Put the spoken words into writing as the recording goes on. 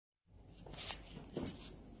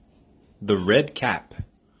The Red Cap.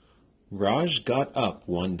 Raj got up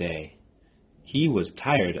one day. He was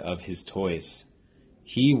tired of his toys.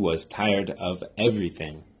 He was tired of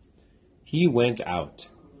everything. He went out.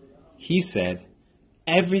 He said,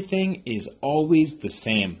 "Everything is always the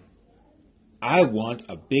same. I want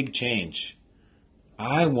a big change.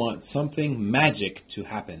 I want something magic to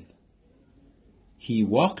happen." He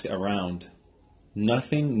walked around.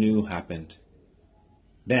 Nothing new happened.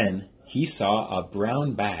 Then he saw a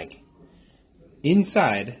brown bag.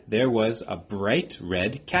 Inside there was a bright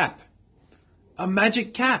red cap. A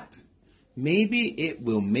magic cap! Maybe it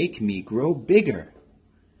will make me grow bigger.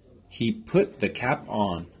 He put the cap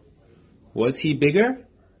on. Was he bigger?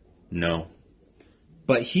 No.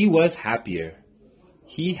 But he was happier.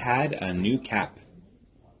 He had a new cap.